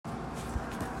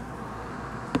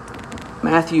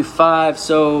Matthew 5.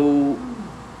 So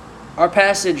our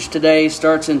passage today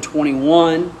starts in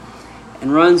 21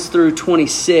 and runs through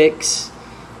 26.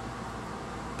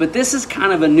 But this is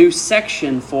kind of a new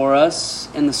section for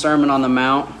us in the Sermon on the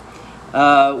Mount.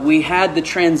 We had the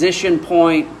transition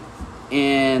point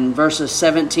in verses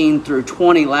 17 through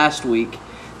 20 last week.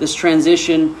 This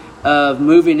transition of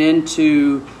moving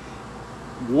into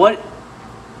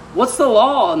what's the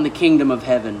law in the kingdom of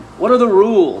heaven? What are the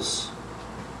rules?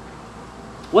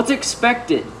 What's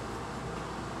expected?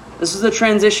 This is the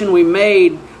transition we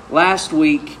made last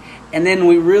week, and then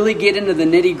we really get into the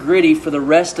nitty-gritty for the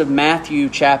rest of Matthew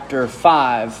chapter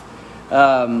 5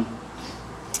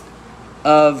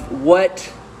 of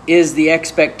what is the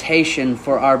expectation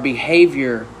for our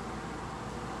behavior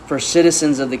for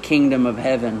citizens of the kingdom of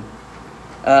heaven.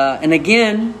 And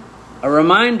again, a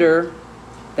reminder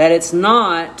that it's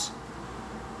not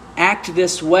act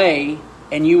this way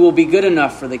and you will be good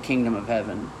enough for the kingdom of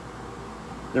heaven.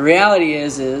 The reality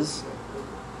is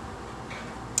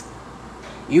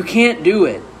you can't do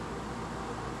it.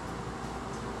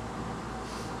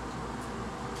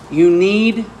 You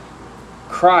need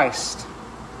Christ.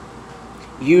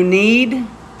 You need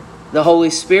the Holy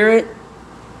Spirit,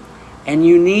 and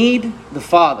you need the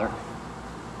Father.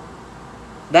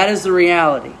 That is the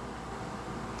reality.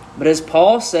 But as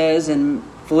Paul says in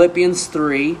Philippians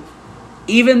 3,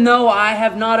 even though I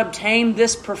have not obtained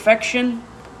this perfection,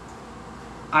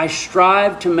 I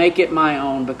strive to make it my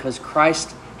own because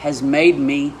Christ has made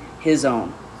me His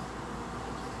own.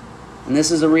 And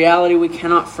this is a reality we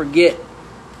cannot forget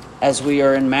as we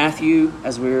are in Matthew,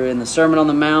 as we are in the Sermon on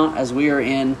the Mount, as we are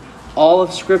in all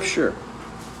of Scripture.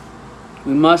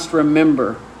 We must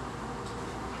remember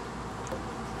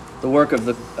the work of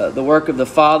the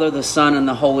Father, the Son, and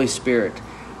the Holy Spirit,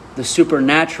 the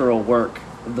supernatural work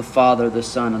of the Father, the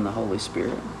Son, and the Holy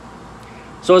Spirit.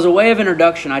 So as a way of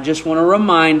introduction, I just want to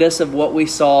remind us of what we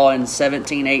saw in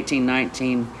 17, 18,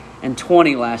 19, and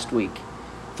 20 last week.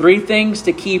 3 things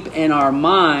to keep in our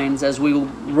minds as we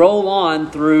roll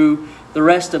on through the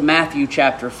rest of Matthew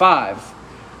chapter 5.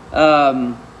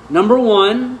 Number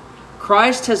 1,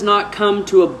 Christ has not come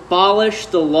to abolish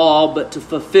the law, but to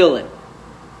fulfill it.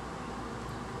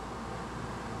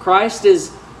 Christ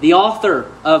is the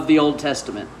author of the Old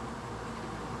Testament.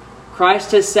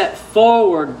 Christ has set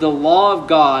forward the law of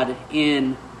God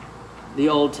in the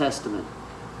Old Testament.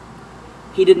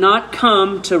 He did not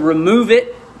come to remove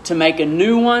it, to make a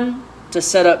new one, to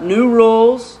set up new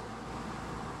rules.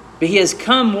 But He has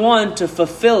come, 1, to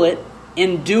fulfill it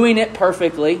in doing it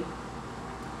perfectly.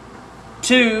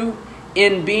 2,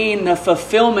 in being the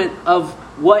fulfillment of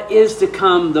what is to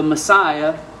come, the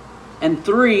Messiah. And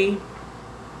 3,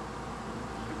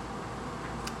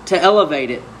 to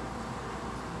elevate it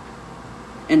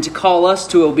and to call us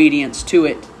to obedience to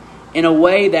it in a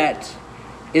way that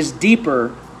is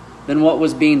deeper than what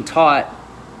was being taught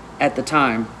at the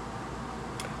time.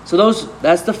 So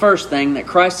that's the first thing, that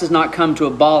Christ has not come to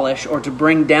abolish or to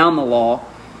bring down the law,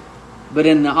 but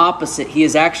in the opposite, He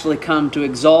has actually come to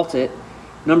exalt it.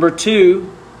 Number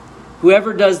 2,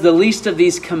 whoever does the least of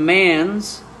these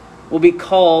commands will be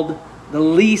called the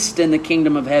least in the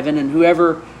kingdom of heaven, and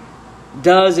whoever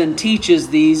does and teaches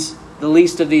the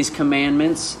least of these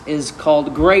commandments is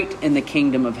called great in the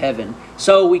kingdom of heaven.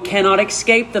 So we cannot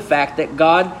escape the fact that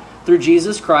God, through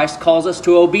Jesus Christ, calls us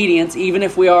to obedience, even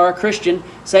if we are a Christian,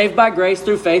 saved by grace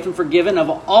through faith and forgiven of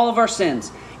all of our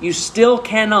sins. You still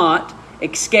cannot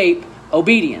escape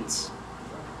obedience.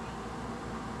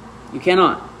 You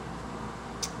cannot.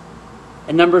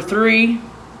 And number 3,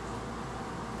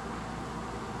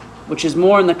 which is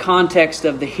more in the context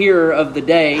of the hearer of the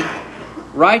day,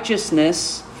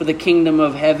 righteousness for the kingdom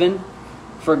of heaven,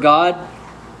 for God,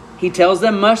 He tells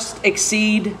them, must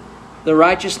exceed the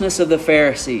righteousness of the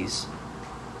Pharisees.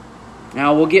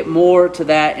 Now, we'll get more to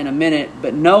that in a minute,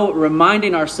 but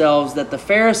reminding ourselves that the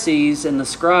Pharisees and the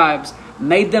scribes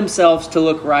made themselves to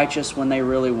look righteous when they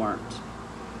really weren't.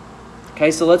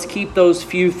 Okay, so let's keep those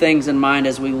few things in mind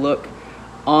as we look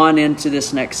on into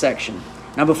this next section.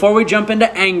 Now, before we jump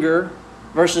into anger,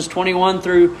 verses 21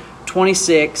 through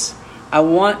 26, I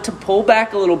want to pull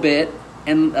back a little bit,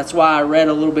 and that's why I read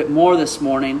a little bit more this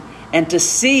morning, and to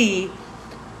see,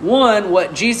 1,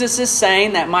 what Jesus is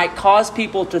saying that might cause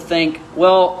people to think,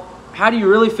 well, how do you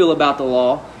really feel about the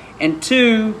law? And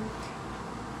 2,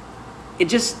 it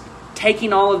just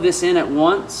taking all of this in at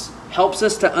once helps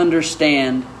us to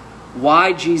understand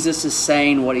why Jesus is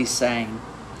saying what He's saying.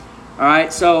 All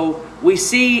right, so we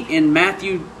see in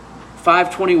Matthew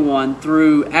 5:21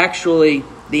 through actually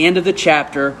the end of the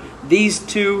chapter, these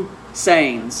 2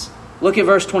 sayings. Look at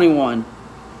verse 21.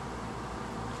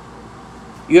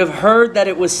 You have heard that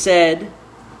it was said,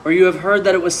 or you have heard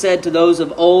that it was said to those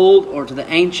of old or to the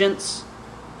ancients.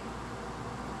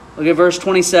 Look at verse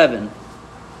 27.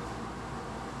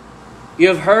 You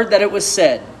have heard that it was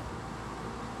said.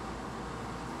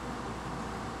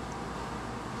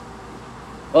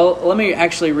 Well, let me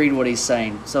actually read what he's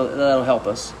saying, so that'll help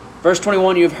us. Verse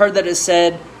 21, you have heard that it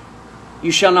said,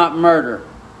 you shall not murder.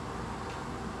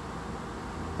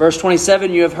 Verse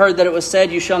 27, you have heard that it was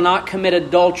said, you shall not commit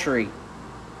adultery.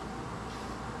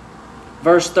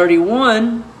 Verse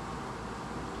 31,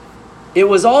 it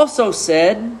was also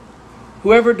said,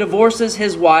 whoever divorces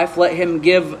his wife, let him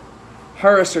give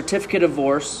her a certificate of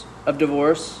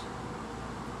divorce.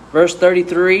 Verse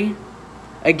 33,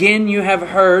 again you have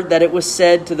heard that it was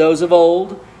said to those of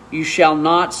old, you shall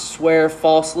not swear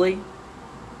falsely,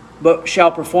 but shall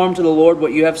perform to the Lord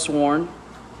what you have sworn.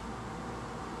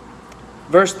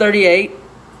 Verse 38,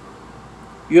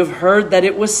 you have heard that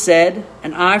it was said,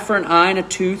 an eye for an eye and a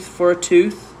tooth for a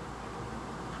tooth.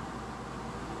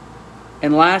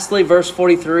 And lastly, verse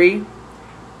 43,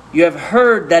 you have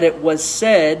heard that it was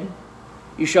said,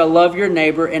 you shall love your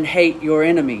neighbor and hate your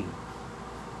enemy.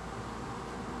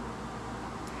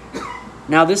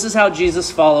 Now this is how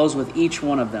Jesus follows with each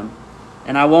one of them.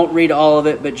 And I won't read all of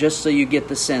it, but just so you get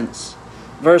the sense.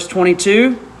 Verse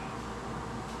 22.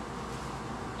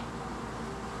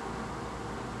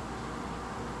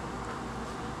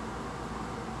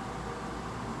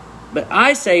 But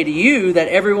I say to you that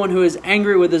everyone who is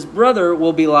angry with his brother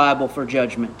will be liable for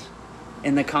judgment,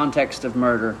 in the context of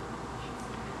murder.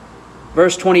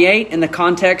 Verse 28, in the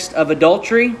context of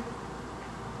adultery.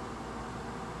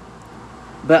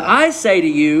 But I say to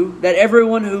you that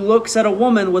everyone who looks at a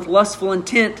woman with lustful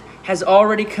intent has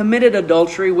already committed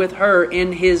adultery with her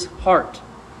in his heart.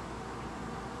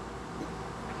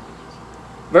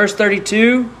 Verse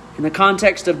 32, in the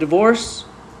context of divorce.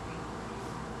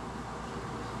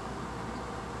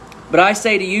 But I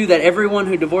say to you that everyone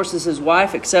who divorces his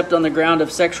wife except on the ground of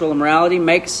sexual immorality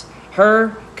makes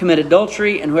her commit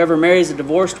adultery, and whoever marries a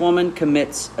divorced woman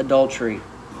commits adultery.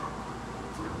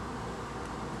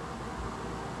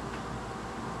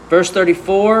 Verse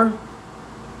 34,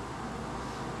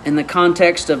 in the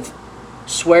context of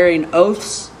swearing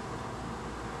oaths,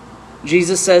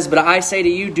 Jesus says, but I say to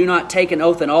you, do not take an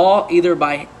oath at all, either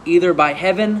by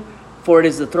heaven, for it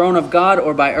is the throne of God,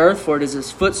 or by earth, for it is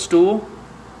his footstool.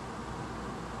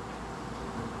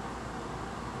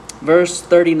 Verse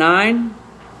 39,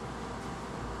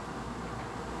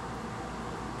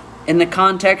 in the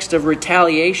context of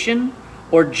retaliation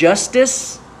or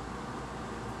justice.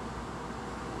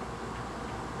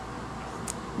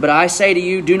 But I say to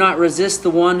you, do not resist the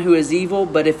one who is evil,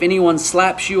 but if anyone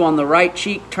slaps you on the right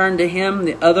cheek, turn to him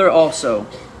the other also.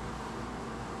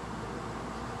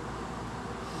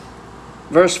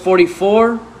 Verse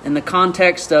 44, in the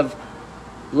context of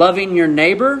loving your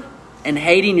neighbor and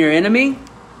hating your enemy.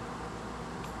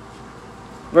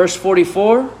 Verse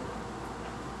 44,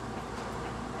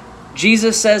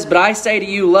 Jesus says, but I say to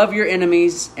you, love your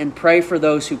enemies and pray for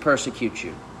those who persecute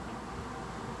you.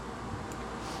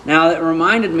 Now, it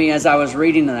reminded me as I was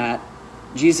reading that,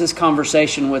 Jesus'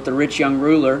 conversation with the rich young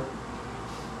ruler.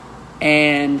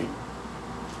 And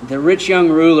the rich young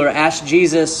ruler asked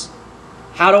Jesus,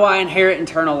 how do I inherit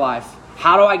eternal life?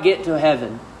 How do I get to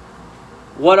heaven?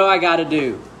 What do I got to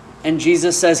do? And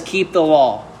Jesus says, keep the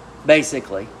law,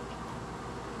 basically.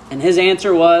 And his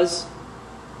answer was,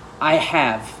 I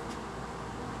have.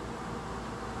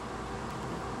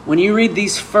 When you read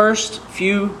these first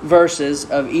few verses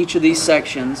of each of these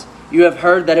sections, you have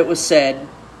heard that it was said,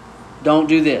 don't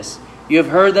do this. You have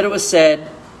heard that it was said,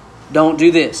 don't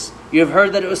do this. You have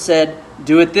heard that it was said,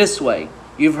 do it this way.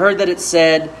 You've heard that it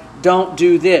said, don't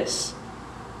do this.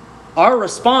 Our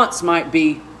response might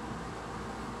be,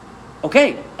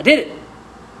 okay, I did it.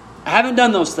 I haven't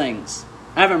done those things.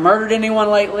 I haven't murdered anyone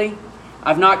lately.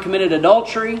 I've not committed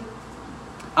adultery.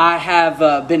 I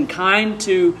have been kind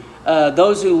to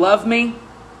those who love me.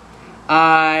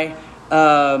 I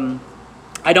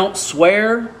don't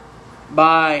swear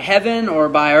by heaven or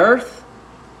by earth.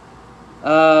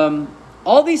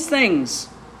 All these things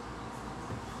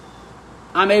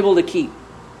I'm able to keep.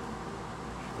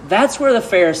 That's where the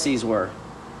Pharisees were.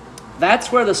 That's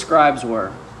where the scribes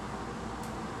were.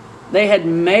 They had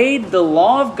made the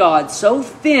law of God so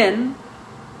thin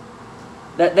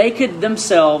that they could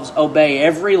themselves obey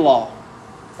every law,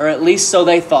 or at least so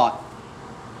they thought.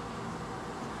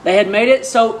 They had made it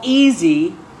so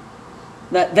easy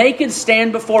that they could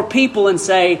stand before people and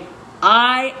say,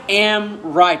 I am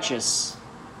righteous.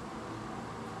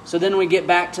 So then we get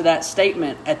back to that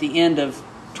statement at the end of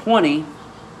 20.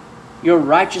 your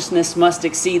righteousness must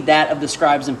exceed that of the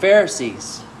scribes and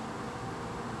Pharisees.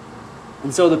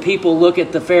 And so the people look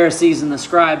at the Pharisees and the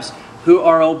scribes who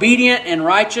are obedient and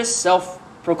righteous,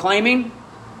 self-proclaiming,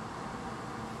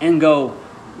 and go,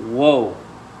 whoa,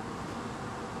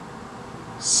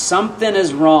 something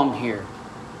is wrong here.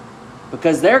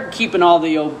 Because they're keeping all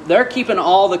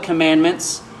the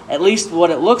commandments, at least what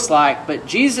it looks like. But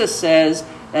Jesus says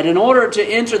that in order to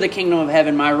enter the kingdom of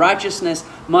heaven, my righteousness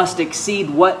must exceed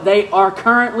what they are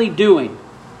currently doing.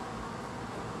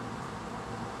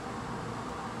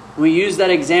 We used that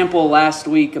example last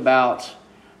week about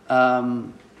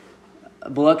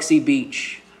Biloxi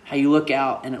Beach. How you look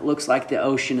out and it looks like the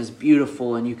ocean is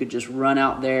beautiful and you could just run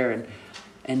out there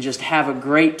and just have a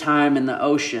great time in the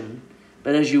ocean.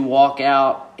 But as you walk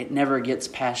out, it never gets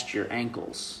past your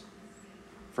ankles.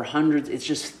 For hundreds, it's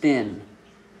just thin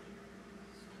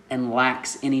and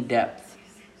lacks any depth.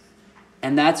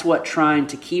 And that's what trying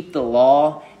to keep the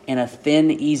law in a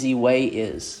thin, easy way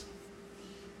is.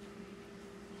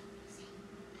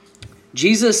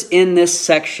 Jesus in this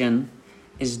section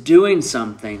is doing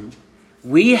something.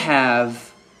 We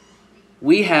have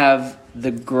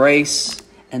the grace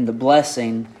and the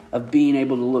blessing of being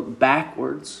able to look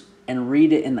backwards and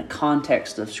read it in the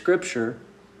context of Scripture.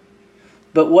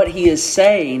 But what he is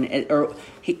saying, or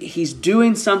he's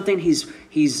doing something.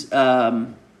 Here's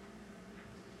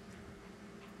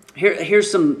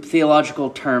some theological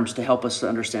terms to help us to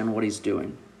understand what he's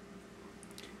doing.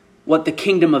 What the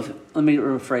kingdom of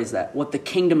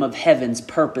heaven's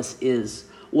purpose is,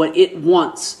 what it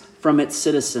wants from its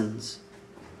citizens.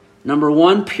 Number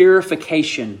one,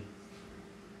 purification.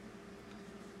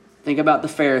 Think about the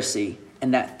Pharisee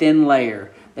and that thin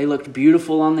layer. They looked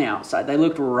beautiful on the outside. They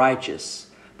looked righteous.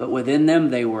 But within them,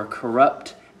 they were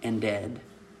corrupt and dead,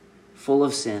 full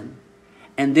of sin.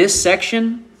 And this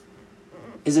section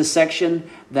is a section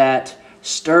that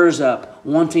stirs up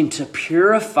wanting to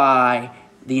purify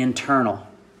the internal,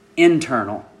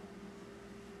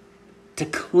 to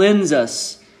cleanse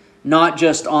us, not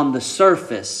just on the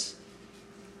surface,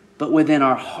 but within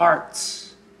our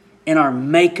hearts, in our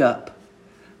makeup,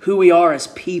 who we are as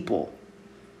people,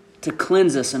 to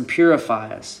cleanse us and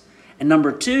purify us. And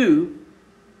number two,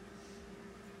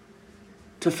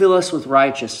 to fill us with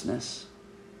righteousness.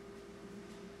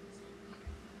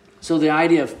 So the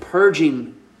idea of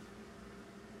purging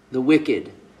the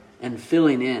wicked and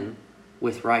filling in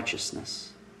with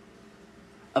righteousness.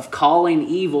 Of calling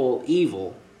evil,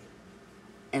 evil,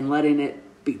 and letting it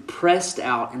be pressed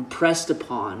out and pressed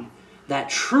upon. That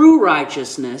true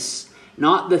righteousness,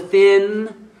 not the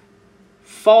thin,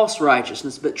 false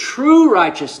righteousness, but true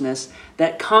righteousness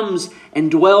that comes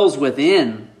and dwells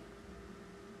within.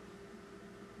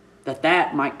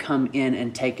 That might come in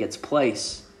and take its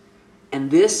place. And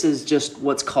this is just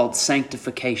what's called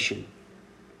sanctification.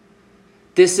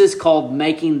 This is called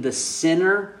making the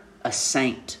sinner a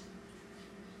saint.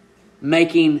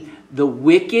 Making the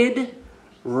wicked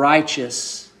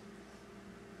righteous.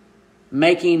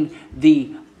 Making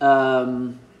the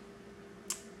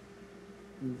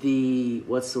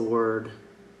what's the word?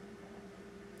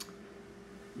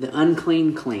 The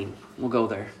unclean clean. We'll go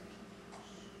there.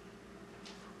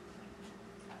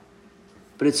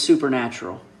 But it's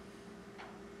supernatural.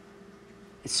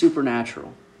 It's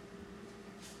supernatural.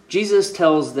 Jesus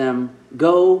tells them,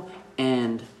 go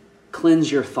and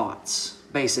cleanse your thoughts,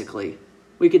 basically.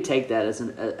 We could take that as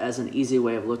an easy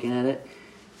way of looking at it.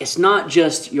 It's not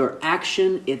just your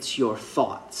action, it's your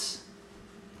thoughts.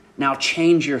 Now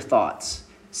change your thoughts.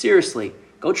 Seriously,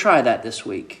 go try that this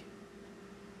week.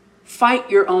 Fight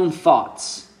your own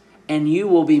thoughts, and you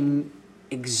will be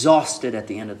exhausted at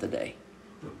the end of the day.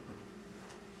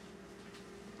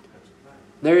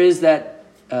 There is that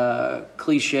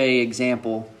cliche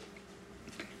example,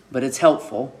 but it's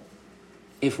helpful.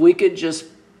 If we could just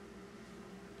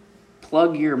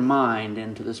plug your mind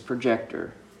into this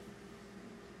projector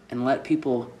and let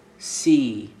people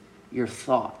see your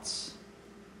thoughts,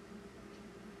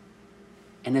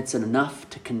 and it's enough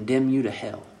to condemn you to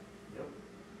hell.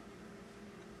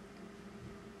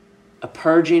 A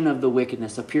purging of the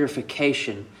wickedness, a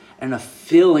purification, and a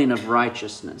filling of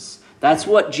righteousness. That's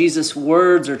what Jesus'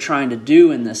 words are trying to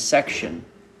do in this section.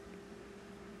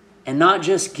 And not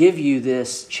just give you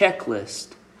this checklist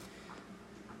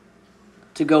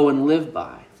to go and live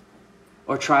by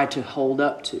or try to hold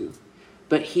up to.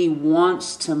 But he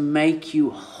wants to make you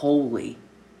holy.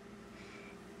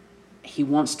 He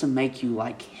wants to make you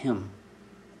like him.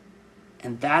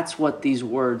 And that's what these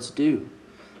words do.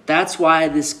 That's why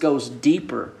this goes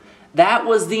deeper. That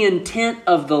was the intent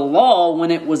of the law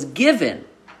when it was given.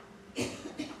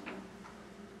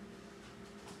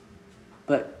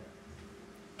 But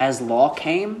as law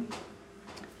came,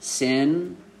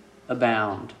 sin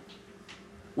abound.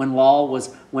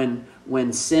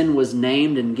 When sin was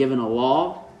named and given a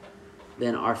law,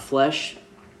 then our flesh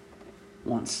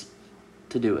wants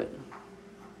to do it.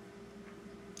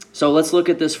 So let's look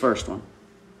at this first one.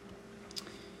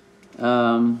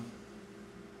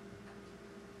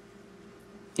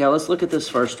 Let's look at this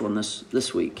first one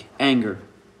this week. Anger.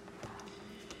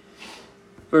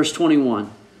 Verse 21.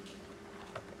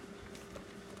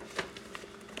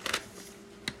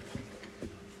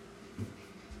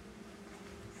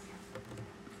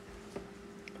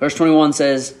 Verse 21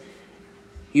 says,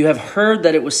 "You have heard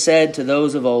that it was said to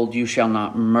those of old, 'You shall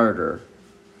not murder.'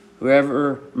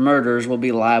 Whoever murders will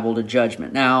be liable to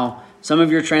judgment." Now, some of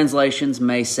your translations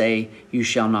may say, "You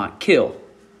shall not kill."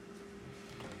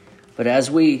 But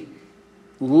as we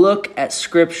look at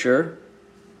Scripture,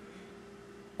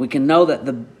 we can know that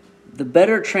the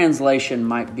better translation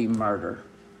might be murder.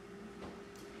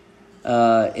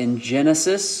 In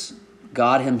Genesis,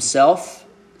 God himself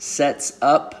sets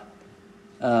up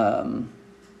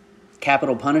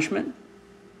capital punishment.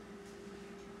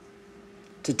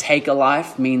 To take a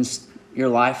life means your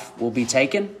life will be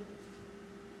taken.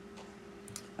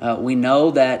 We know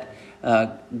that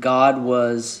God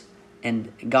was,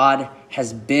 and God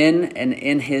has been, and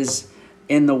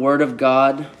in the Word of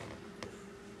God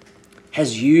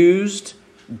has used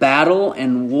battle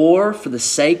and war for the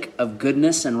sake of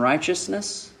goodness and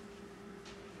righteousness.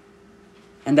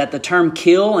 And that the term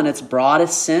kill in its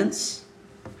broadest sense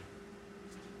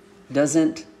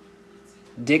doesn't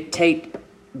dictate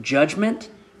judgment,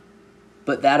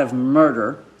 but that of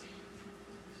murder,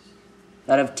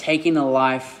 that of taking a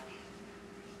life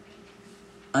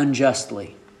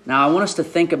unjustly. Now, I want us to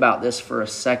think about this for a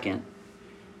second.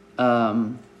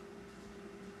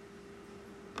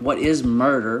 What is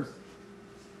murder?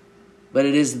 But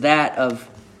it is that of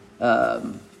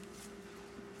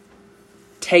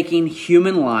taking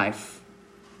human life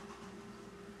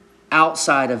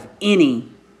outside of any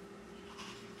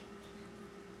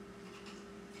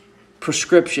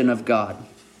prescription of God.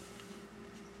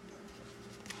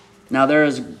 Now, there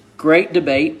is great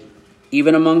debate,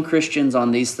 even among Christians,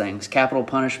 on these things, capital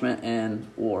punishment and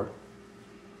war.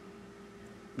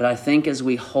 But I think as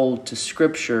we hold to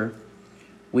Scripture,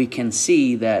 we can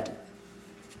see that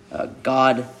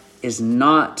God is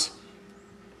not,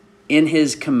 in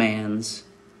his commands,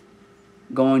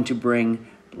 going to bring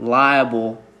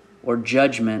liable or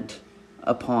judgment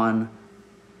upon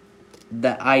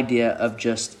the idea of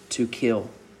just to kill.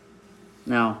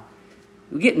 Now,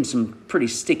 we're getting some pretty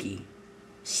sticky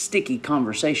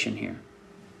conversation here.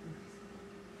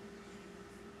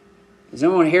 Does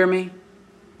anyone hear me?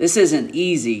 This isn't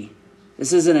easy.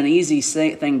 This isn't an easy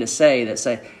thing to say.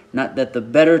 Not that the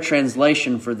better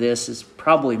translation for this is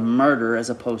probably murder as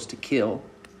opposed to kill.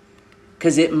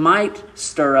 Because it might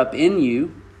stir up in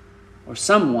you or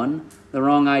someone the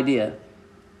wrong idea.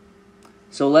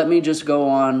 So let me just go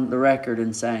on the record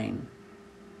in saying,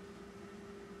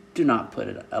 do not put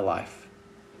a life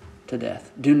to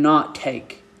death. Do not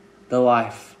take the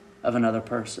life of another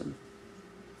person.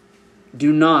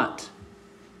 Do not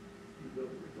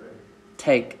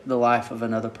take the life of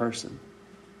another person.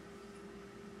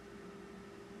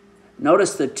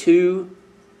 Notice the two,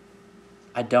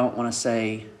 I don't want to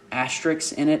say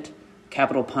asterisks in it,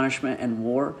 capital punishment and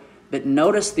war, but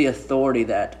notice the authority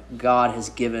that God has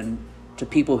given to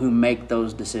people who make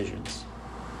those decisions.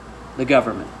 The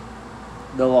government,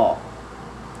 the law.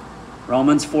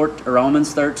 Romans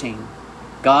 13.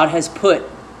 God has put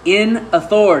in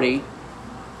authority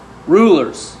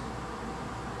rulers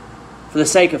for the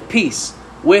sake of peace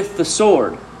with the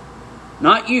sword.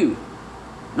 Not you,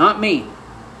 not me.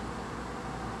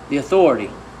 The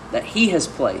authority that he has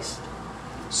placed.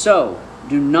 So,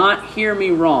 do not hear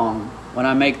me wrong when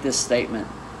I make this statement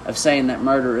of saying that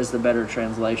murder is the better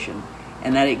translation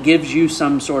and that it gives you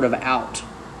some sort of out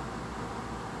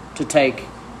to take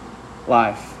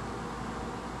life.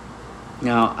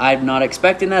 Now, I'm not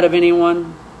expecting that of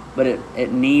anyone, but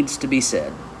it needs to be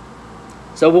said.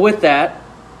 So with that,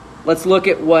 let's look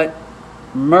at what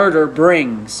murder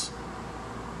brings.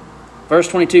 Verse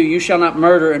 22, "You shall not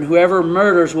murder, and whoever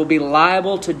murders will be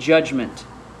liable to judgment."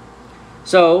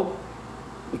 So,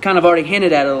 we kind of already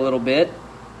hinted at it a little bit.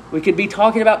 We could be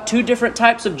talking about two different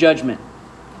types of judgment.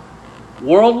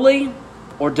 Worldly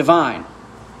or divine.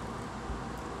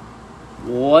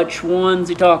 Which one's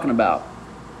he talking about?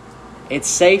 It's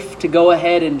safe to go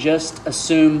ahead and just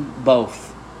assume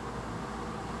both.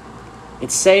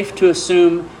 It's safe to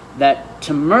assume that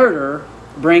to murder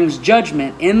brings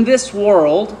judgment in this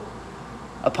world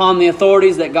upon the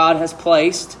authorities that God has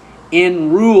placed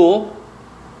in rule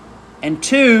and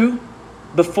 2,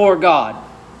 before God.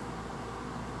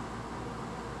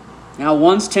 Now,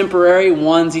 one's temporary,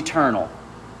 one's eternal.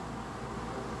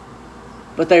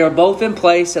 But they are both in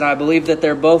place, and I believe that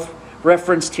they're both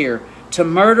referenced here. To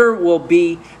murder will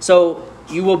be, so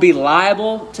you will be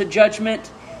liable to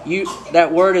judgment.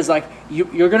 That word is like,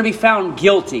 you're going to be found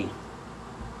guilty.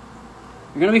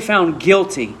 You're going to be found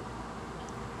guilty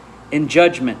in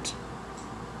judgment.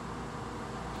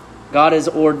 God has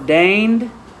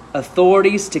ordained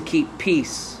authorities to keep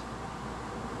peace.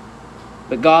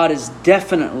 But God is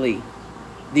definitely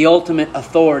the ultimate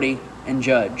authority and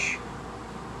judge.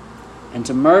 And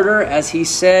to murder, as He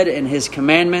said in His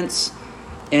commandments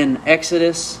in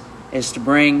Exodus, is to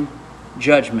bring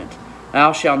judgment.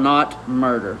 Thou shalt not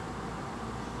murder.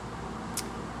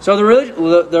 So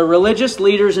the religious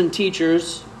leaders and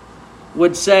teachers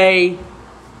would say,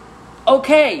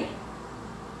 okay,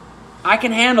 I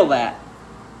can handle that.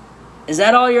 Is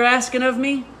that all you're asking of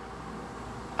me?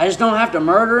 I just don't have to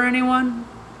murder anyone?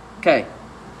 Okay,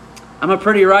 I'm a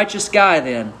pretty righteous guy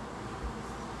then.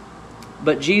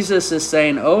 But Jesus is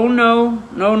saying, oh no,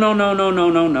 no, no, no, no, no,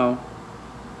 no, no.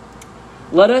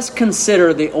 Let us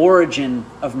consider the origin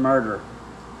of murder.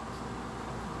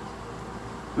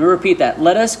 Let me repeat that.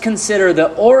 Let us consider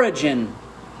the origin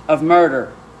of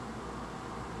murder.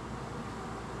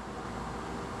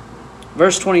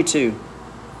 Verse 22.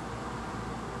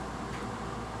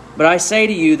 But I say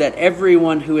to you that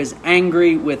everyone who is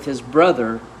angry with his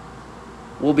brother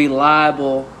will be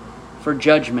liable for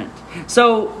judgment.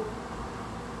 So,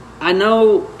 I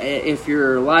know if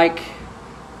you're like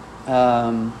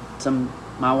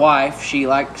my wife, she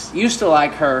used to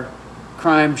like her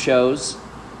crime shows.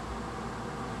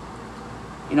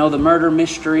 You know, the murder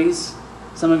mysteries.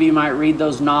 Some of you might read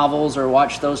those novels or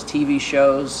watch those TV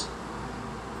shows.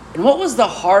 And what was the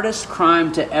hardest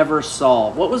crime to ever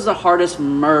solve? What was the hardest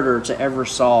murder to ever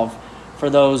solve for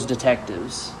those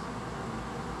detectives?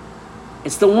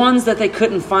 It's the ones that they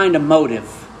couldn't find a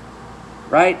motive,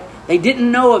 right? They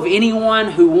didn't know of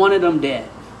anyone who wanted them dead.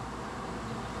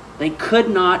 They could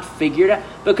not figure it out.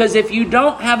 Because if you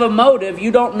don't have a motive,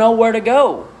 you don't know where to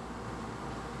go.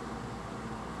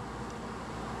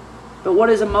 But what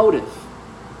is a motive?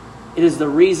 It is the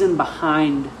reason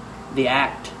behind the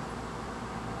act.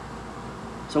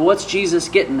 So what's Jesus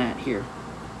getting at here?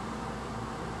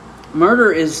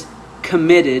 Murder is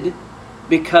committed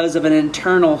because of an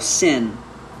internal sin.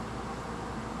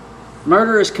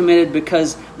 Murder is committed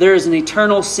because there is an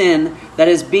eternal sin that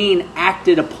is being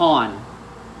acted upon.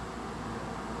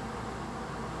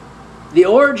 The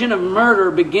origin of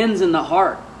murder begins in the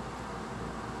heart.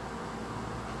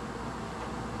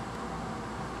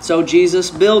 So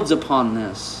Jesus builds upon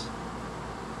this.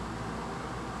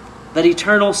 That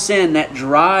eternal sin that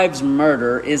drives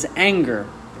murder is anger.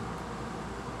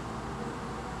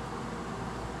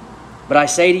 But I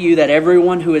say to you that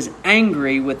everyone who is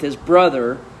angry with his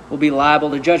brother will be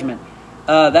liable to judgment.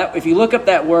 If you look up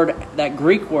that word, that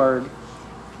Greek word,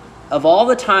 of all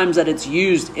the times that it's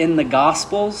used in the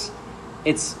Gospels,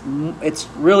 it's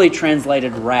really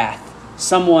translated wrath.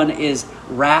 Someone is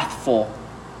wrathful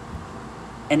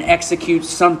and executes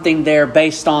something there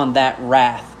based on that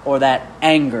wrath or that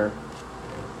anger.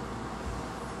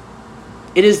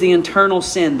 It is the internal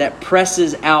sin that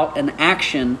presses out an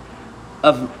action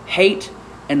of hate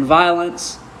and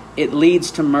violence. It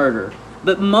leads to murder.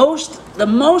 But the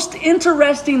most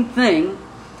interesting thing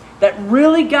that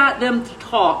really got them to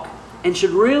talk and should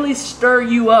really stir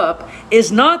you up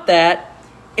is not that.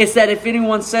 It's that if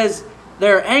anyone says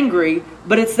they're angry,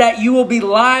 but it's that you will be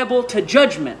liable to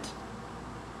judgment.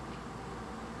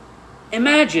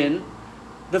 Imagine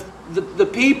the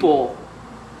people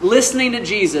listening to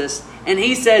Jesus, and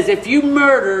He says, if you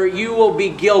murder, you will be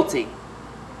guilty.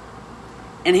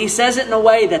 And He says it in a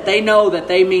way that they know that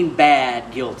they mean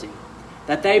bad guilty.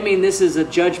 That they mean this is a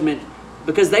judgment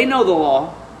because they know the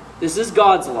law. This is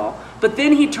God's law. But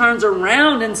then He turns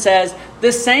around and says,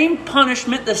 the same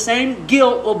punishment, the same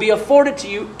guilt will be afforded to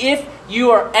you if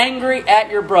you are angry at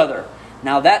your brother.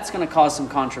 Now that's going to cause some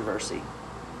controversy.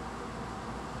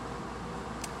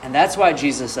 And that's why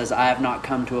Jesus says, I have not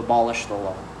come to abolish the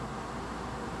law.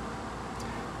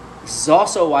 This is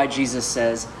also why Jesus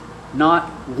says, not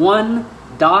one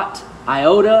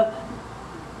iota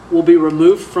will be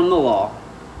removed from the law,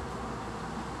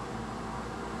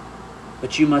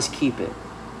 but you must keep it.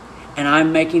 And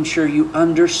I'm making sure you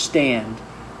understand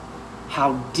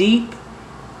how deep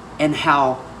and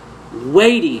how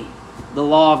weighty the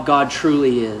law of God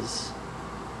truly is.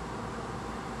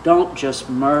 Don't just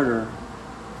murder,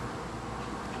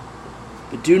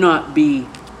 but do not be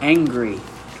angry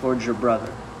towards your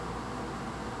brother.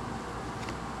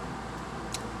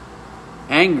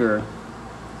 anger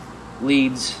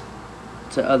leads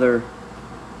to other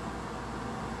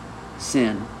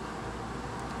sin.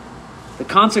 The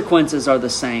consequences are the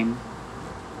same.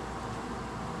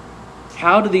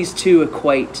 How do these two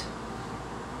equate?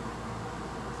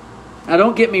 Now,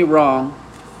 don't get me wrong.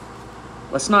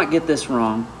 Let's not get this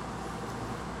wrong.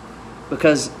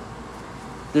 Because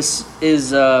this is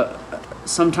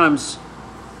sometimes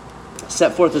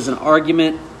set forth as an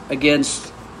argument against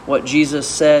what Jesus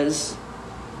says.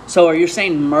 So are you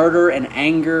saying murder and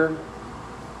anger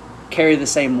carry the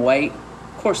same weight?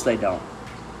 Of course they don't.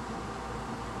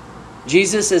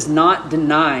 Jesus is not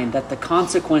denying that the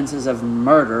consequences of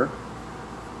murder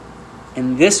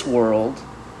in this world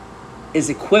is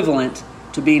equivalent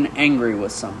to being angry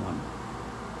with someone.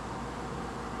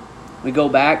 We go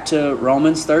back to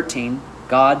Romans 13.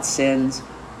 God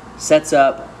sets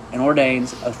up and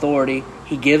ordains authority.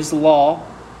 He gives law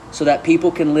so that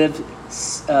people can live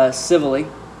civilly.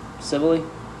 Civilly?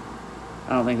 I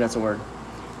don't think that's a word.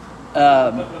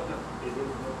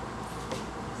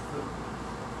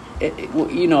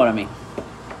 You know what I mean.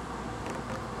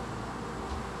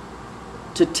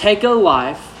 To take a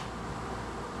life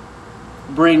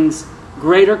brings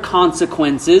greater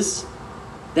consequences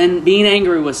than being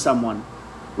angry with someone.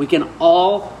 We can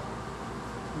all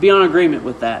be on agreement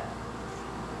with that.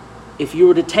 If you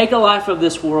were to take a life of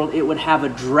this world, it would have a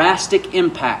drastic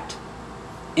impact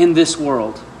in this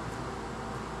world.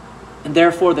 And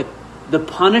therefore, the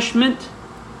punishment,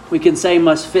 we can say,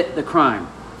 must fit the crime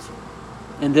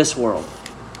in this world.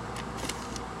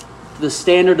 The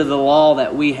standard of the law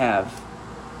that we have.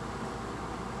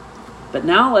 But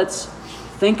now let's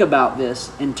think about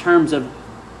this in terms of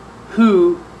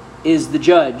who is the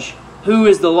judge, who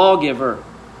is the lawgiver.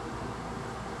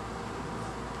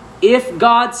 If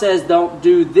God says don't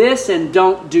do this and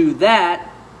don't do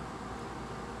that,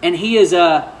 and He is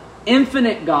a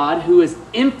infinite God who is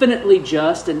infinitely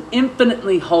just and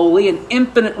infinitely holy and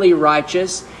infinitely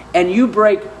righteous, and you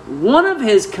break one of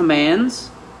His commands,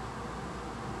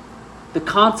 the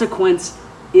consequence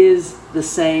is the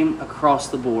same across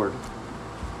the board.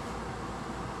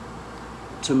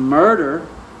 To murder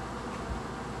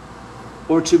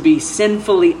or to be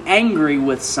sinfully angry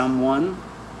with someone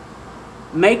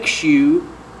makes you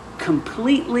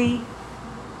completely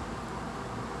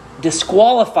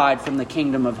disqualified from the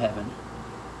kingdom of heaven.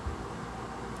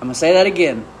 I'm going to say that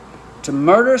again. To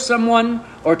murder someone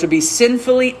or to be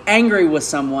sinfully angry with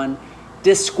someone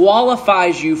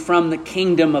disqualifies you from the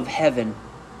kingdom of heaven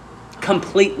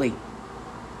completely.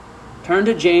 Turn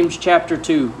to James chapter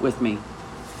 2 with me.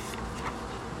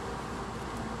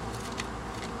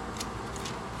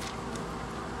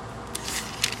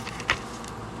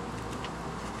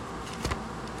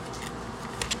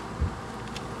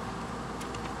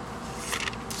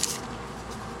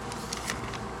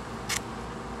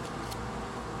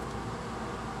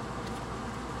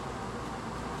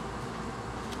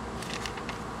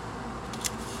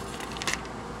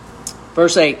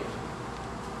 Verse 8.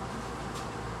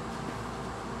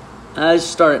 Let's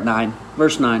start at 9.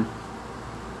 Verse 9.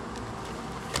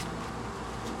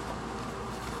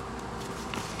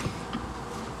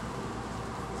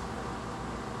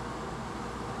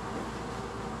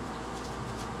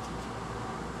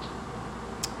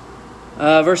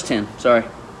 Verse 10, sorry.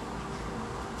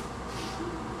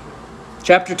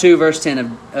 Chapter 2, verse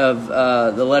 10 of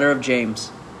the letter of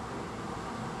James.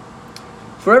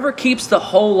 Whoever keeps the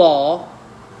whole law,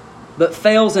 but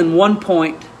fails in one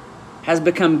point, has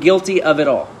become guilty of it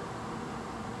all.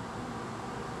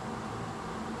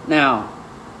 Now,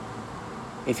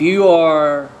 if you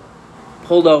are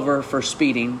pulled over for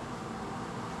speeding,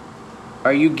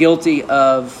 are you guilty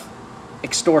of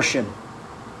extortion?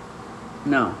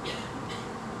 No.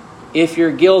 If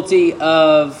you're guilty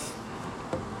of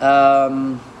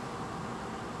running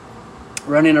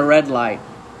a red light,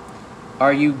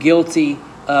 are you guilty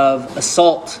of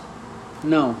assault?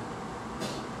 No.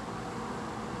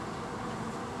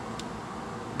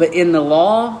 But in the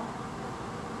law,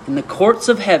 in the courts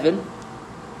of heaven,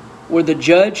 where the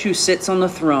judge who sits on the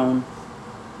throne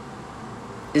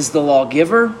is the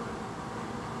lawgiver,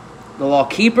 the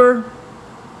lawkeeper,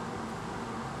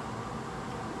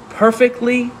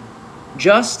 perfectly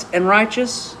just and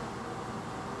righteous,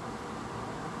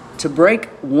 to break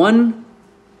one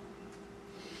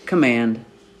command,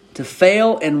 to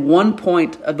fail in one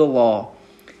point of the law,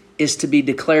 is to be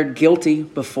declared guilty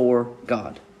before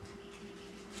God.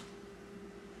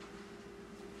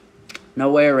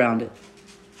 No way around it.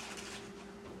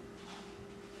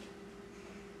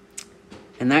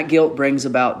 And that guilt brings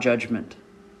about judgment.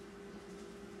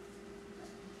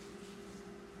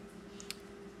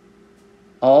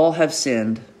 All have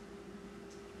sinned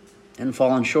and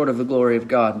fallen short of the glory of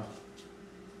God.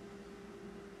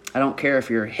 I don't care if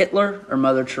you're Hitler or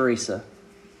Mother Teresa.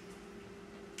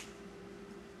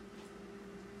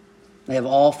 They have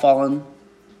all fallen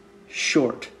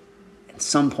short at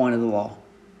some point of the law.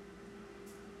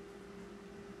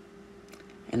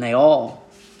 And they all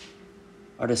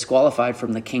are disqualified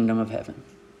from the kingdom of heaven.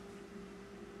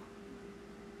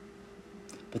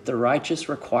 But the righteous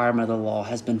requirement of the law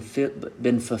has been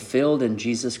fulfilled in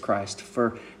Jesus Christ.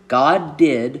 For God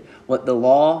did what the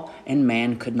law and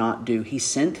man could not do. He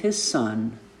sent His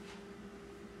Son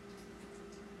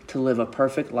to live a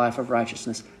perfect life of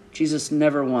righteousness. Jesus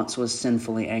never once was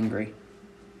sinfully angry.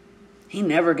 He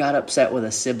never got upset with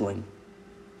a sibling.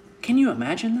 Can you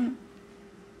imagine that?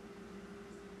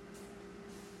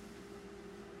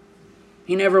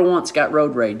 He never once got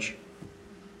road rage.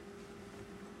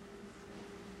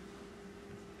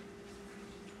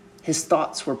 His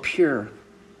thoughts were pure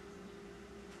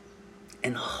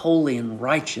and holy and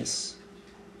righteous.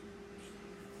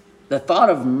 The thought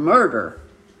of murder,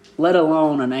 let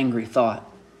alone an angry thought,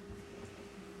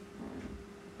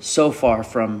 so far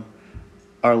from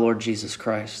our Lord Jesus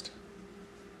Christ.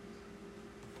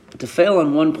 But to fail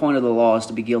in one point of the law is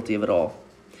to be guilty of it all.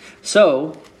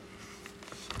 So,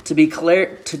 to be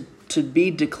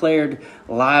declared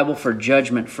liable for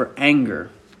judgment for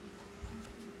anger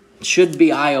should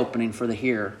be eye-opening for the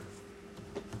hearer.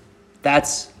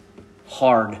 That's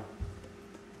hard.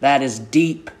 That is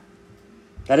deep.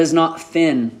 That is not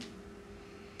thin.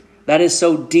 That is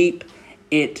so deep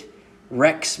it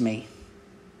wrecks me.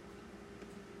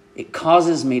 It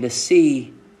causes me to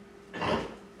see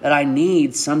that I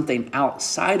need something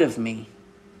outside of me.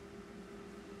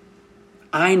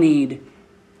 I need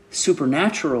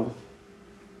supernatural.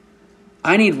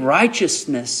 I need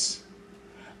righteousness.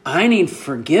 I need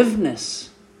forgiveness.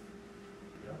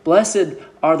 Blessed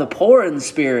are the poor in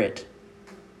spirit.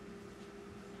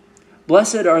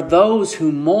 Blessed are those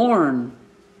who mourn.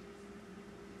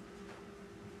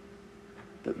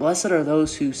 But blessed are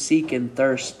those who seek and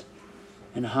thirst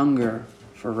and hunger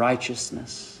for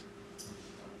righteousness.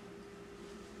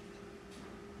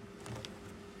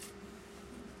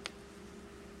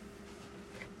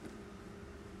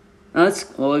 Now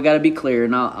we got to be clear,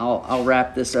 and I'll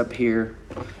wrap this up here,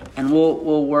 and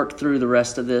we'll work through the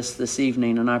rest of this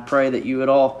evening. And I pray that you would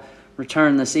all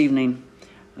return this evening.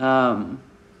 We'll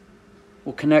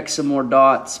connect some more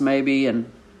dots, maybe,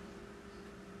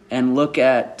 and look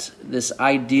at this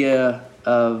idea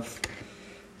of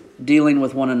dealing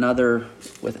with one another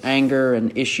with anger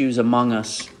and issues among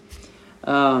us.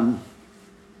 But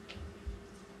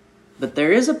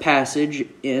there is a passage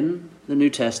in the New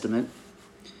Testament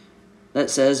that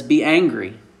says, be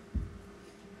angry.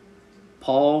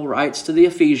 Paul writes to the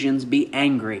Ephesians, be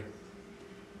angry.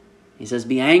 He says,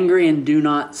 be angry and do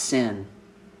not sin.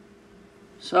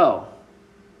 So,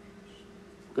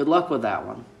 good luck with that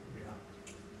one.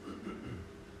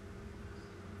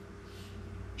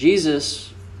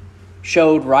 Jesus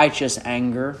showed righteous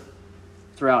anger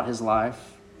throughout his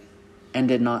life and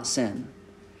did not sin.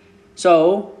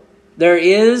 So, there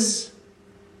is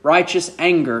righteous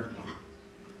anger.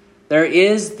 There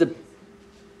is the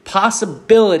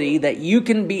possibility that you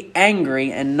can be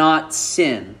angry and not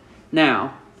sin.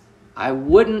 Now, I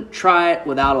wouldn't try it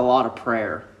without a lot of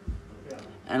prayer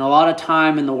and a lot of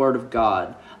time in the Word of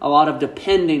God, a lot of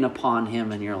depending upon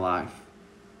Him in your life.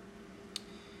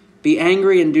 Be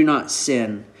angry and do not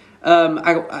sin.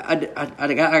 I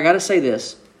got to say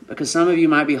this, because some of you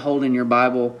might be holding your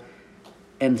Bible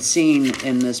and seeing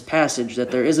in this passage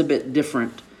that there is a bit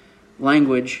different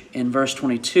language in verse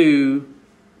 22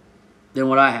 than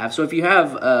what I have. So if you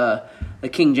have the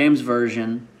King James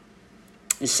Version,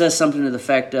 it says something to the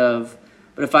effect of,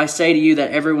 but if I say to you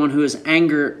that everyone who is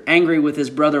angry with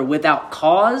his brother without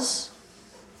cause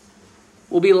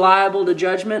will be liable to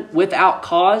judgment without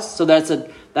cause. So that's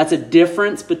a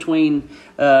difference between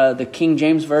the King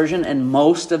James Version and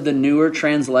most of the newer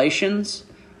translations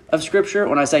of Scripture.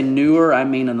 When I say newer, I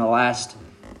mean in the last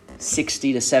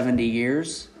 60 to 70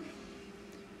 years.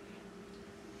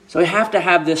 So we have to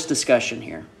have this discussion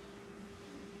here.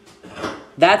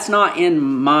 That's not in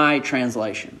my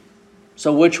translation.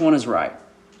 So which one is right?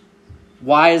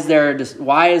 Why is there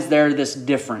this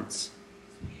difference?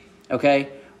 Okay?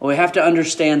 Well, we have to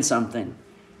understand something.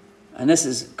 And this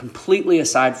is completely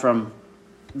aside from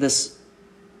this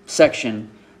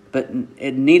section, but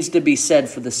it needs to be said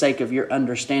for the sake of your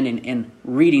understanding in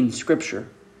reading Scripture.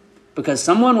 Because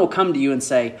someone will come to you and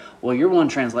say, well, your one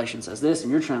translation says this,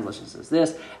 and your translation says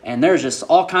this, and there's just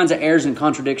all kinds of errors and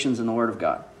contradictions in the Word of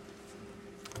God.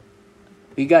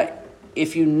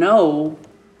 If you know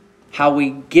how we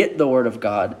get the Word of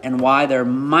God and why there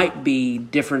might be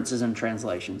differences in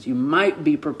translations. You might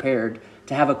be prepared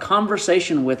to have a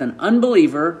conversation with an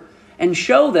unbeliever and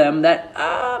show them that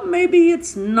maybe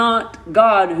it's not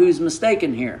God who's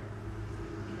mistaken here.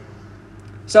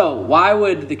 So, why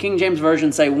would the King James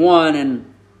Version say one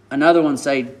and another one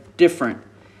say different?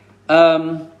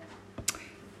 There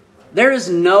is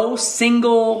no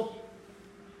single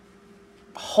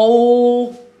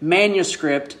whole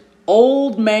manuscript,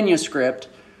 old manuscript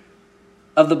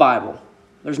of the Bible.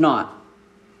 There's not.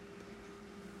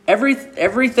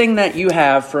 Everything that you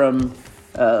have from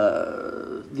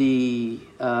the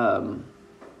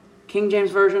King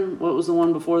James Version, what was the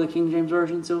one before the King James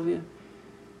Version, Sylvia?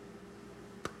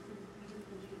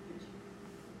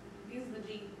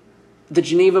 The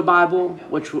Geneva Bible,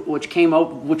 which was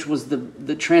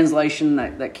the translation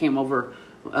that came over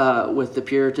with the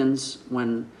Puritans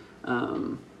when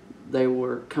they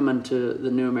were coming to the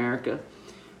New America.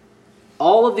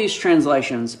 All of these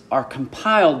translations are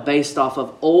compiled based off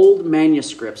of old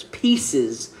manuscripts,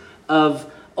 pieces of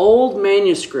old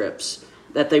manuscripts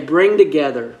that they bring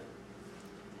together.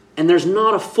 And there's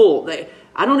not a full...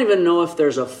 I don't even know if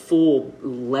there's a full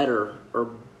letter or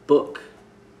book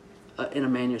in a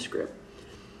manuscript.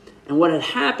 And what had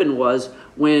happened was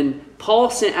when Paul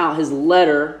sent out his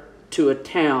letter to a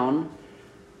town,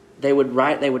 they would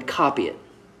copy it.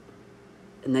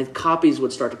 And the copies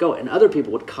would start to go. And other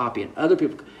people would copy it.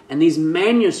 And these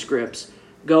manuscripts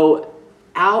go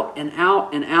out and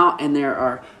out and out. And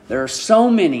there are so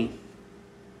many.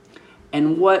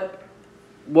 And what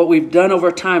we've done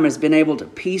over time has been able to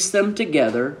piece them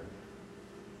together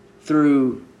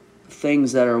through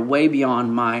things that are way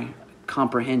beyond my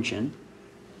comprehension.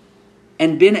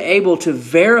 And been able to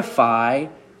verify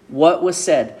what was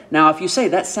said. Now, if you say,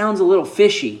 that sounds a little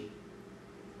fishy,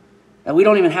 and we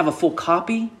don't even have a full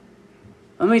copy,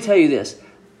 let me tell you this.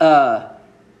 Out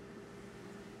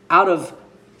of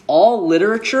all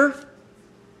literature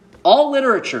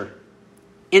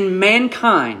in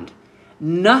mankind,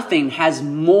 nothing has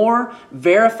more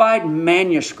verified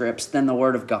manuscripts than the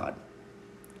Word of God.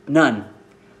 None.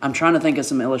 I'm trying to think of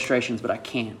some illustrations, but I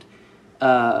can't.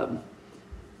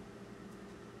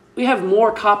 We have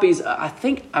more copies, I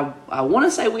want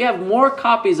to say we have more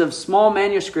copies of small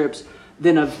manuscripts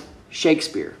than of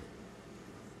Shakespeare.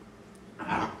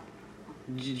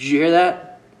 Did you hear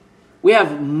that? We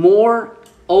have more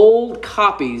old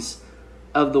copies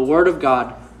of the Word of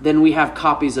God than we have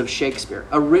copies of Shakespeare.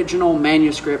 Original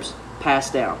manuscripts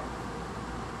passed down.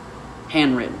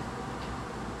 Handwritten.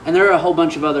 And there are a whole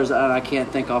bunch of others that I can't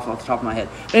think off the top of my head.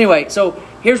 Anyway, so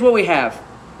here's what we have.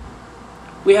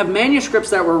 We have manuscripts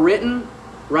that were written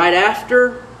right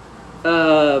after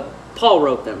Paul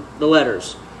wrote them, the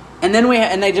letters. And then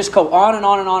they just go on and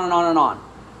on and on and on and on.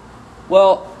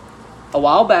 Well, a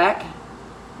while back,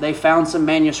 they found some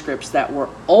manuscripts that were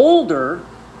older,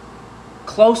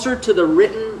 closer to the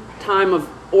written time of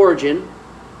origin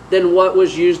than what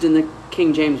was used in the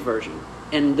King James Version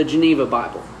and the Geneva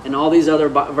Bible and all these other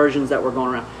versions that were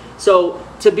going around. So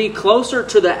to be closer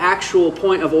to the actual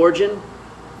point of origin,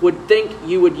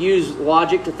 you would use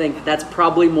logic to think that's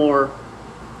probably more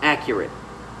accurate.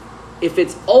 If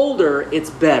it's older,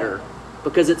 it's better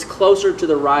because it's closer to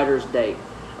the writer's date.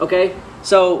 Okay?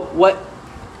 So what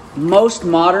most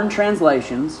modern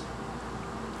translations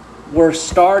were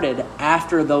started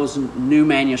after those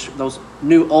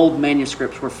new old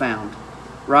manuscripts were found,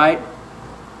 right?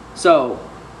 So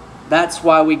that's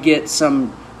why we get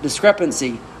some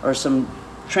discrepancy or some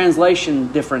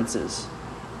translation differences.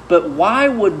 But why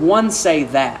would one say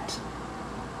that?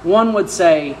 One would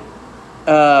say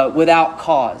without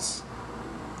cause.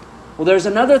 Well, there's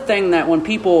another thing that when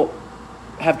people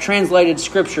have translated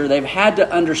Scripture, they've had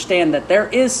to understand that there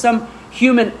is some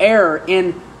human error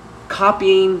in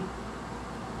copying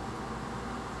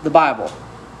the Bible.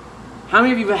 How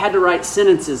many of you have had to write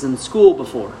sentences in school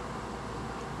before?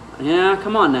 Yeah,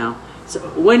 come on now. So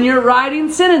when you're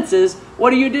writing sentences,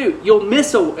 what do? You'll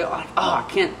miss I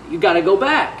can't, you got to go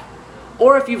back.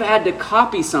 Or if you've had to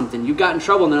copy something, you got in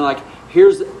trouble and they're like,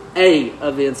 here's A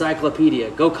of the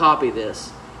encyclopedia, go copy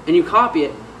this. And you copy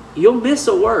it, you'll miss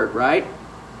a word, right?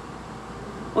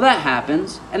 Well, that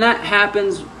happens. And that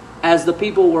happens as the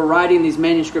people were writing these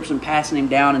manuscripts and passing them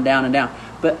down and down and down.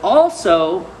 But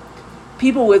also,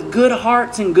 people with good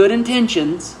hearts and good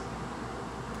intentions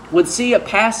would see a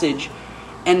passage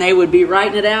and they would be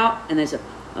writing it out and they said,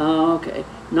 oh, okay,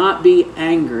 not be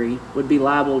angry would be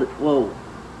labeled, whoa.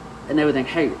 And they would think,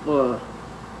 hey,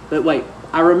 but wait,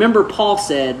 I remember Paul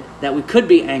said that we could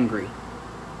be angry.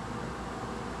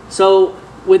 So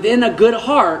within a good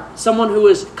heart, someone who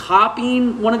is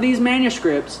copying one of these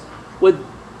manuscripts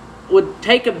would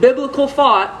take a biblical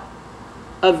thought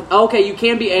of, okay, you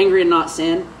can be angry and not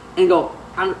sin, and go,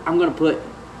 I'm going to put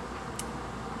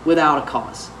without a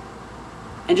cause.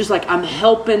 And just like I'm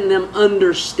helping them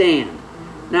understand.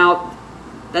 Now,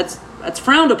 that's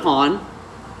frowned upon,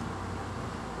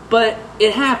 but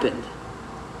it happened.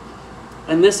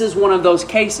 And this is one of those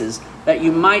cases that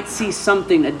you might see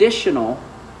something additional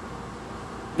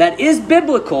that is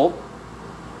biblical,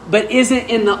 but isn't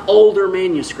in the older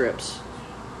manuscripts.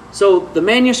 So the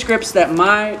manuscripts that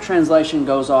my translation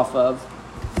goes off of,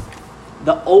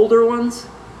 the older ones,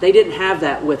 they didn't have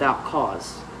that without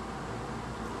cause.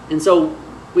 And so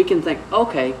we can think,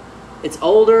 okay, it's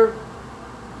older,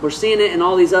 we're seeing it in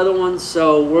all these other ones,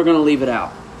 so we're going to leave it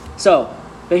out. So,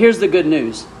 but here's the good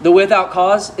news. The without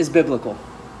cause is biblical.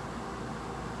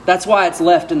 That's why it's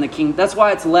left in the King. That's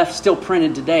why it's left still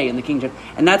printed today in the King James.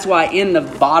 And that's why in the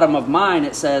bottom of mine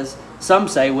it says, some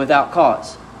say without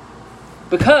cause.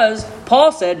 Because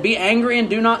Paul said, be angry and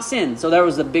do not sin. So there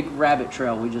was a big rabbit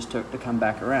trail we just took to come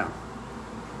back around.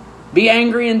 Be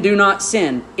angry and do not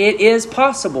sin. It is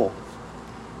possible.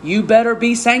 You better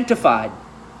be sanctified.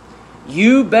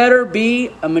 You better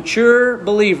be a mature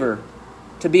believer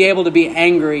to be able to be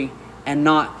angry and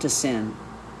not to sin.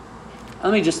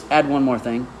 Let me just add one more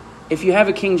thing. If you have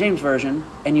a King James version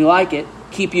and you like it,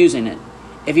 keep using it.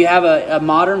 If you have a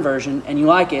modern version and you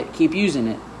like it, keep using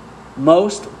it.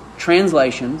 Most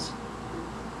translations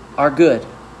are good.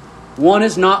 One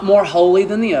is not more holy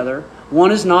than the other.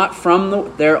 One is not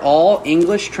from they're all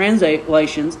English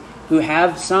translations who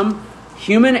have some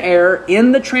human error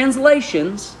in the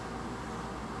translations.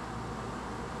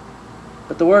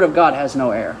 But the Word of God has no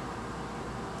error.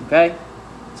 Okay?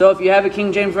 So if you have a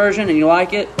King James version and you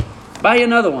like it, buy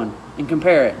another one and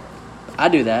compare it. I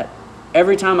do that.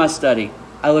 Every time I study,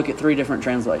 I look at 3 different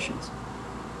translations.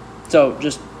 So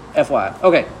just FYI.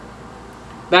 Okay.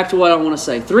 Back to what I want to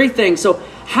say. 3 things. So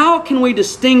how can we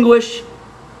distinguish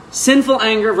sinful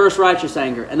anger versus righteous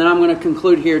anger? And then I'm going to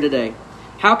conclude here today.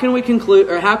 How can we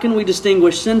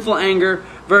distinguish sinful anger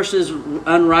versus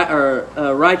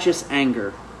righteous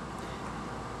anger?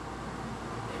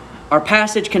 Our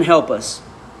passage can help us.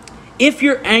 If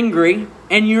you're angry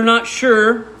and you're not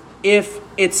sure if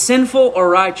it's sinful or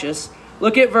righteous,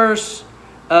 look at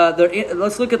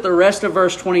let's look at the rest of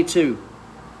verse 22.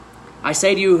 I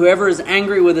say to you, whoever is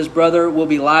angry with his brother will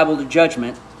be liable to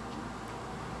judgment.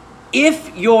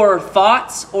 If your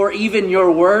thoughts or even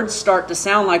your words start to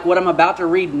sound like what I'm about to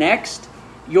read next,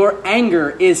 your anger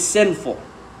is sinful.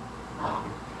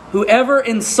 Whoever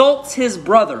insults his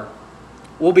brother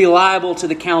will be liable to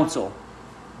the council.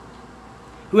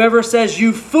 Whoever says,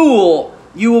 you fool,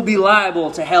 you will be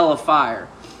liable to hell of fire.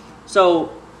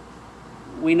 So,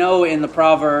 we know in the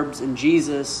Proverbs, and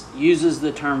Jesus uses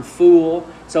the term fool.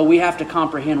 So we have to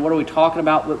comprehend, what are we talking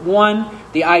about? But one,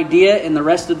 the idea in the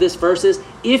rest of this verse is,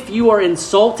 if you are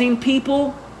insulting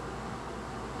people,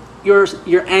 your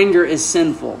anger is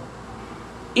sinful.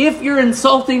 If you're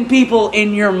insulting people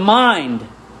in your mind,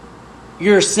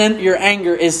 your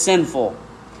anger is sinful.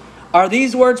 Are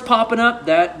these words popping up?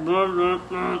 That.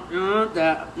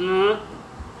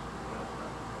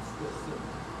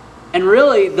 And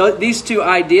really, these two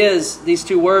ideas, these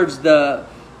two words, the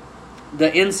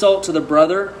insult to the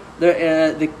brother,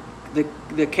 the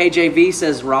KJV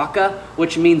says raka,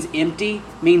 which means empty,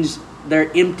 means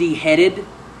they're empty-headed.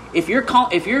 If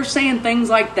you're saying things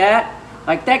like that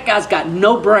guy's got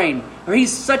no brain, or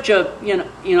he's such a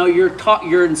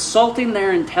you're insulting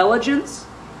their intelligence,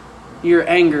 your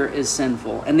anger is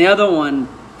sinful. And the other one,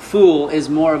 fool, is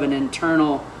more of an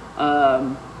internal.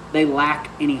 They lack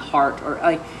any heart,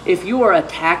 or if you are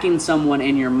attacking someone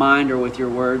in your mind or with your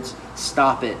words,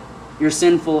 stop it. You're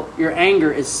sinful. Your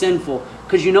anger is sinful,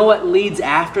 because you know what leads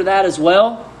after that as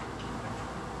well?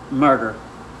 Murder.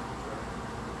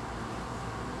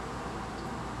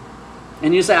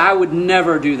 And you say, I would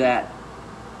never do that.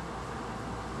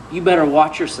 You better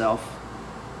watch yourself.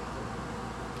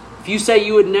 If you say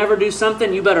you would never do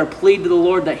something, you better plead to the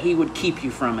Lord that He would keep you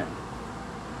from it.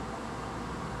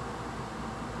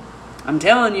 I'm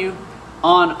telling you,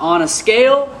 on a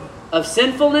scale of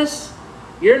sinfulness,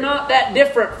 you're not that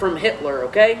different from Hitler,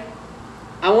 okay?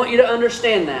 I want you to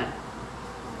understand that.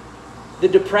 The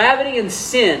depravity and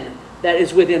sin that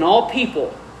is within all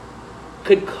people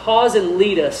could cause and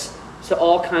lead us to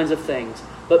all kinds of things.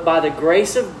 But by the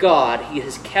grace of God, He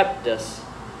has kept us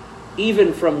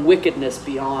even from wickedness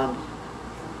beyond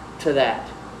to that.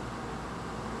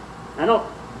 I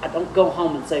don't go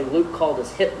home and say Luke called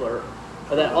us Hitler,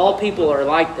 or that all people are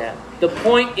like that. The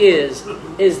point is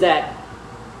that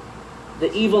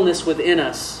the evilness within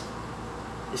us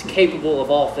is capable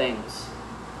of all things.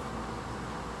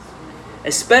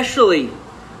 especially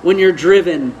when you're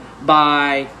driven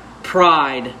by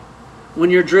pride, when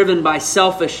you're driven by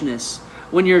selfishness,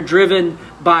 when you're driven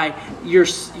by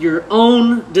your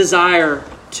own desire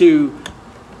to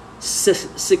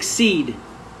succeed.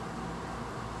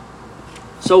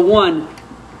 So one,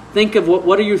 think of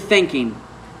what are you thinking?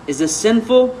 Is this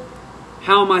sinful?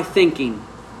 How am I thinking?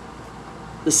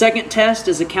 The second test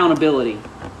is accountability.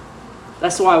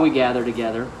 That's why we gather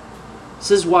together.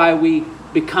 This is why we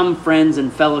become friends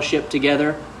and fellowship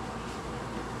together.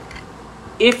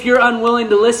 If you're unwilling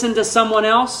to listen to someone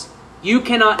else, you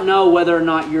cannot know whether or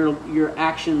not your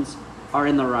actions are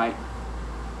in the right.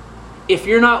 If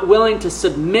you're not willing to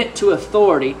submit to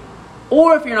authority,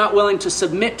 or if you're not willing to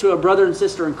submit to a brother and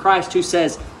sister in Christ who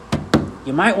says,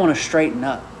 you might want to straighten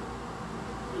up.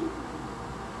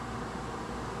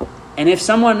 And if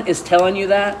someone is telling you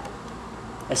that,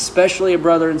 especially a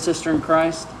brother and sister in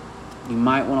Christ, you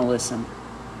might want to listen.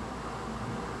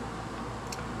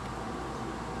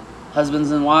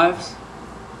 Husbands and wives,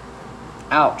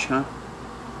 ouch, huh?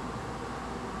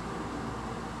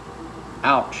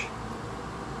 Ouch.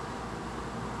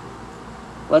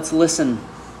 Let's listen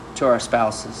to our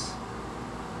spouses.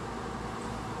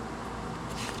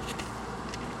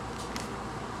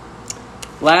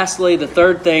 Lastly, the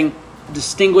third thing,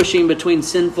 distinguishing between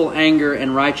sinful anger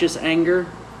and righteous anger.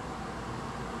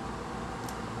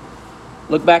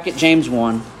 Look back at James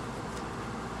 1.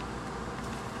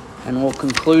 And we'll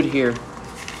conclude here.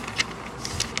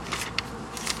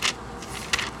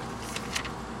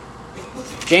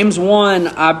 James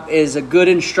 1 is a good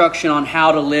instruction on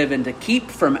how to live and to keep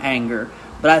from anger.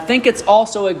 But I think it's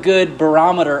also a good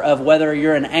barometer of whether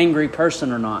you're an angry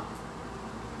person or not.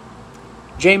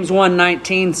 James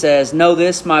 1:19 says, "Know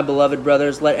this, my beloved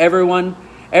brothers, let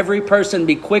every person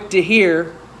be quick to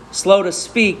hear, slow to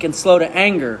speak, and slow to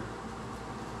anger."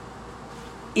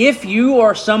 If you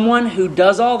are someone who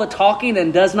does all the talking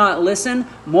and does not listen,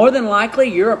 more than likely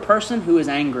you're a person who is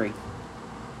angry.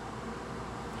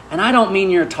 And I don't mean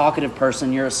you're a talkative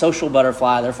person, you're a social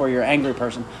butterfly, therefore you're an angry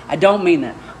person. I don't mean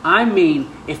that. I mean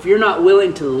if you're not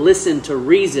willing to listen to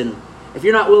reason, if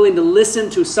you're not willing to listen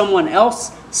to someone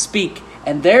else speak,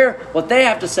 and what they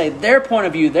have to say, their point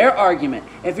of view, their argument,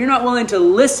 if you're not willing to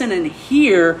listen and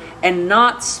hear and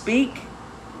not speak,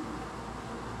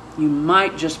 you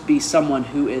might just be someone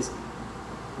who is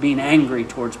being angry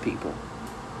towards people.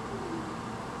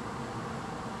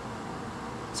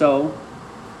 So,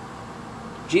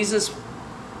 Jesus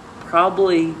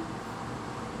probably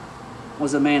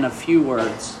was a man of few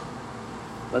words,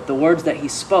 but the words that he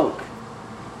spoke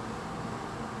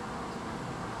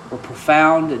were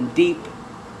profound and deep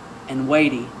and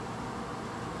weighty.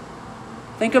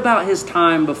 Think about his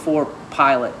time before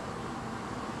Pilate.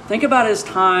 Think about his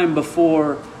time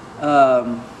before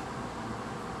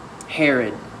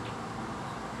Herod.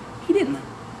 He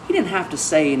didn't have to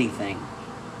say anything.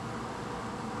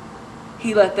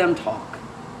 He let them talk.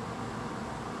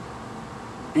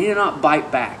 And he did not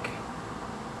bite back.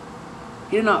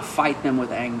 He did not fight them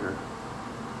with anger.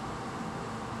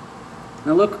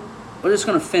 Now look, we're just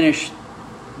going to finish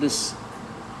this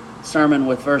sermon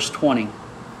with verse 20.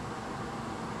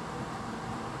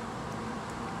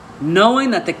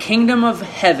 Knowing that the kingdom of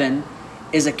heaven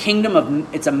is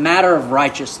it's a matter of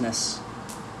righteousness.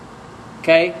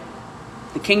 Okay?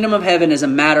 The kingdom of heaven is a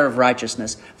matter of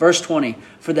righteousness. Verse 20.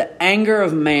 For the anger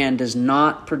of man does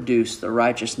not produce the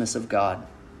righteousness of God.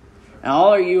 Now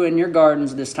all are you in your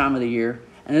gardens this time of the year,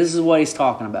 and this is what he's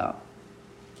talking about.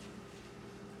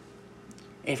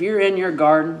 If you're in your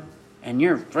garden and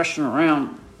you're threshing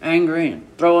around angry and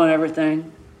throwing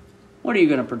everything, what are you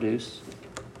going to produce?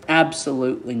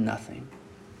 Absolutely nothing.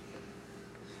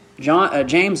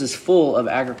 James is full of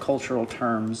agricultural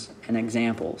terms and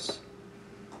examples.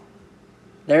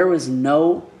 There is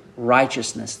no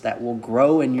righteousness that will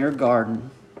grow in your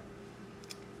garden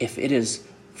if it is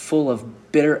full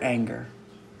of bitter anger.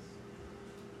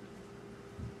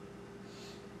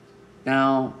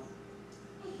 Now,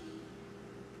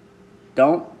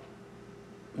 don't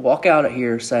walk out of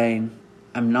here saying,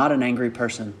 I'm not an angry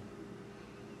person.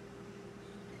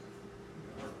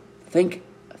 Think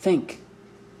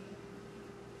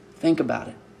about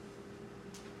it.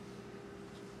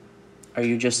 Are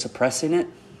you just suppressing it?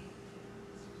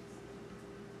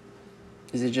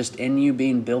 Is it just in you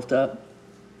being built up?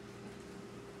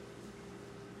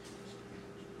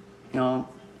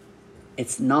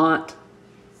 It's not.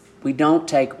 We don't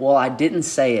take, well, I didn't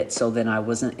say it, so then I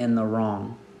wasn't in the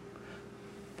wrong.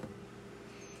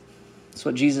 That's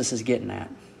what Jesus is getting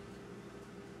at.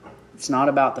 It's not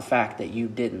about the fact that you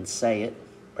didn't say it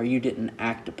or you didn't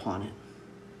act upon it.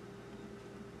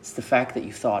 It's the fact that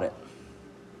you thought it.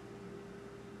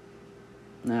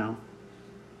 Now,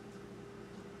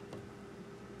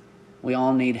 we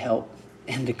all need help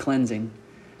in the cleansing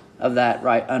of that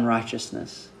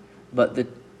unrighteousness. But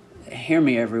hear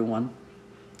me, everyone.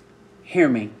 Hear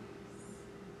me.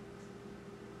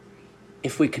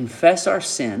 If we confess our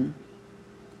sin,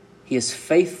 He is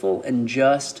faithful and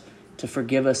just to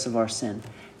forgive us of our sin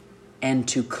and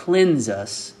to cleanse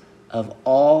us of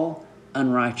all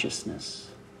unrighteousness.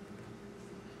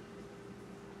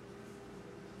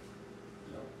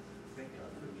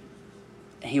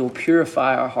 He will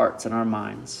purify our hearts and our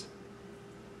minds.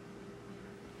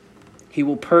 He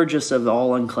will purge us of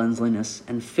all uncleanliness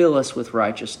and fill us with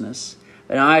righteousness.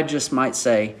 And I just might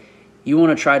say, you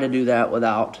want to try to do that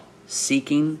without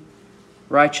seeking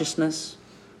righteousness?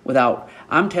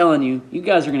 I'm telling you, you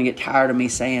guys are going to get tired of me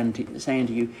saying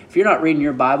to you, if you're not reading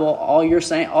your Bible, all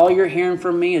you're hearing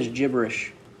from me is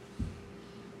gibberish.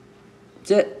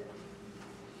 That's it.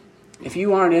 If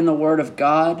you aren't in the Word of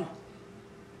God,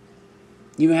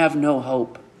 you have no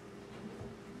hope.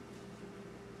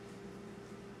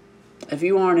 If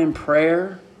you aren't in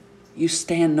prayer, you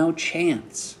stand no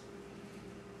chance.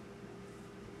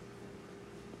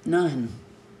 None.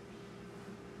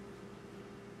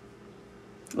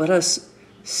 Let us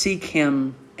seek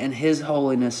Him and His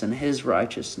holiness and His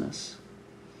righteousness.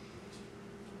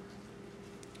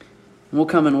 We'll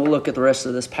come and we'll look at the rest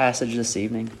of this passage this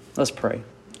evening. Let's pray.